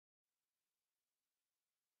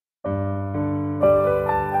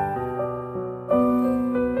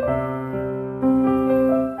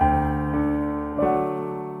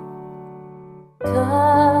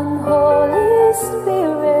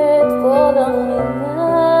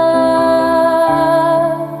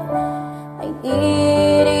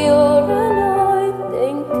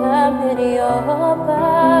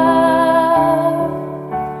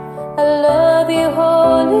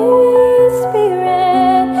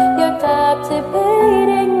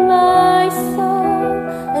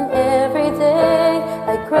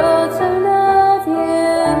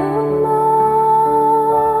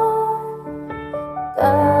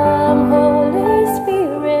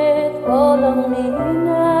me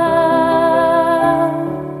now.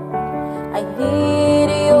 I need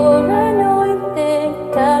your anointing,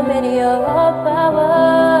 come in your power.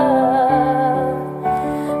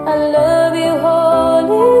 I love you,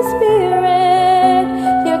 Holy Spirit,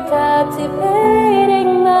 you're captivating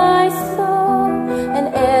my soul. And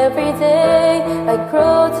every day I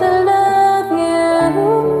grow to love you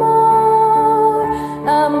more.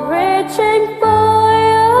 I'm reaching for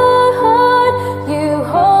your heart, you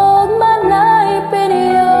hold my life in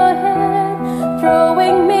your hand,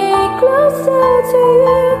 drawing me closer to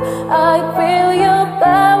you. I feel your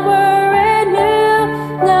power in you.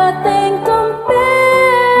 Nothing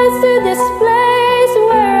compares to this place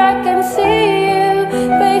where I can see you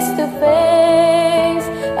face to face.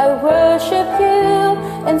 I worship you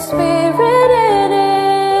in spirit and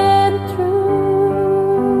in truth.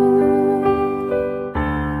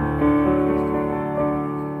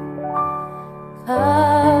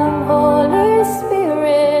 Come, Holy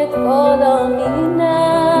Spirit, follow me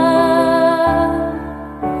now.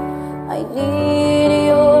 I need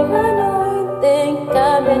your anointing,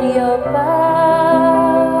 come in your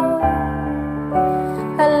power.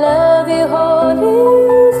 I love you,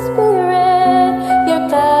 Holy Spirit, you're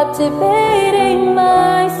captivating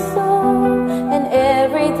my soul. And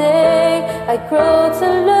every day I grow to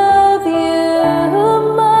love you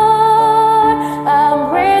more. I'm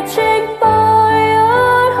reaching for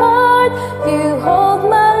your heart, you hold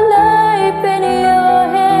my life in your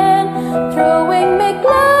hand, drawing me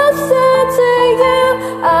closer to you.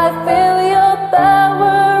 I feel your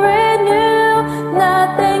power in you.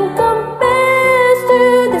 Nothing compares to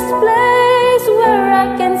this place where I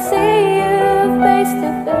can see you face to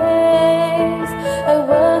face. I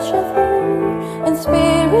worship you in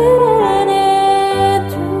spirit and in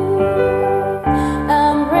truth.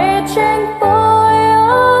 I'm reaching for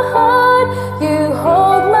your heart, you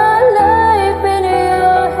hold my life in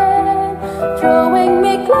your hand, drawing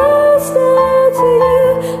me closer to you.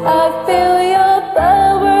 I feel your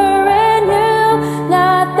power in you.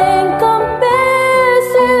 Nothing compares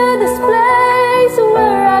to this place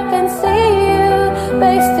where I can see you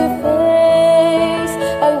face to face.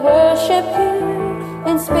 I worship you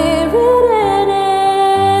in spirit and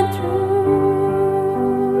in truth.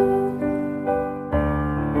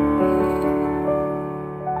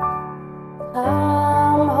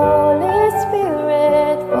 Come, Holy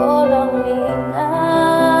Spirit, follow me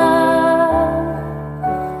now.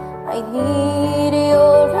 I need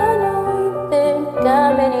your anointing,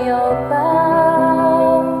 come in your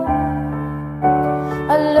power.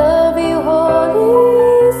 I love you,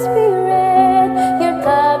 Holy Spirit, you're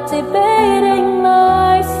captivating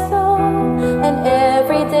my soul. And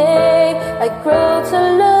every day I grow to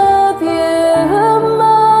love you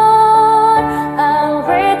more. I'm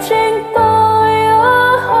reaching for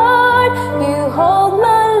your heart, you hold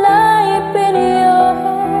my life in your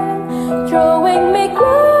hand, drawing me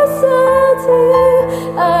closer to you.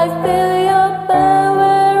 I feel your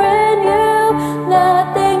power in you.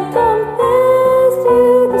 Nothing compares to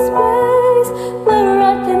this place where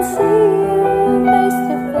I can see you face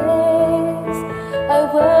to face. I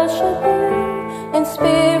worship you in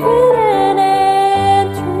spirit and in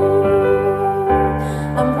truth.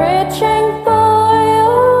 I'm reaching for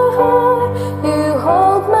your heart, you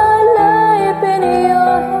hold my life in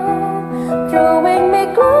your hand, drawing me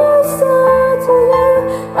closer to you.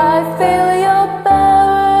 I feel your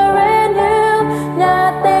power in you.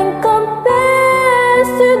 Nothing compares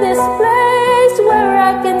to this place where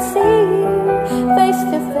I can see you face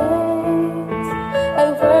to face. I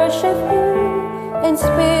worship you in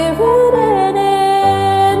spirit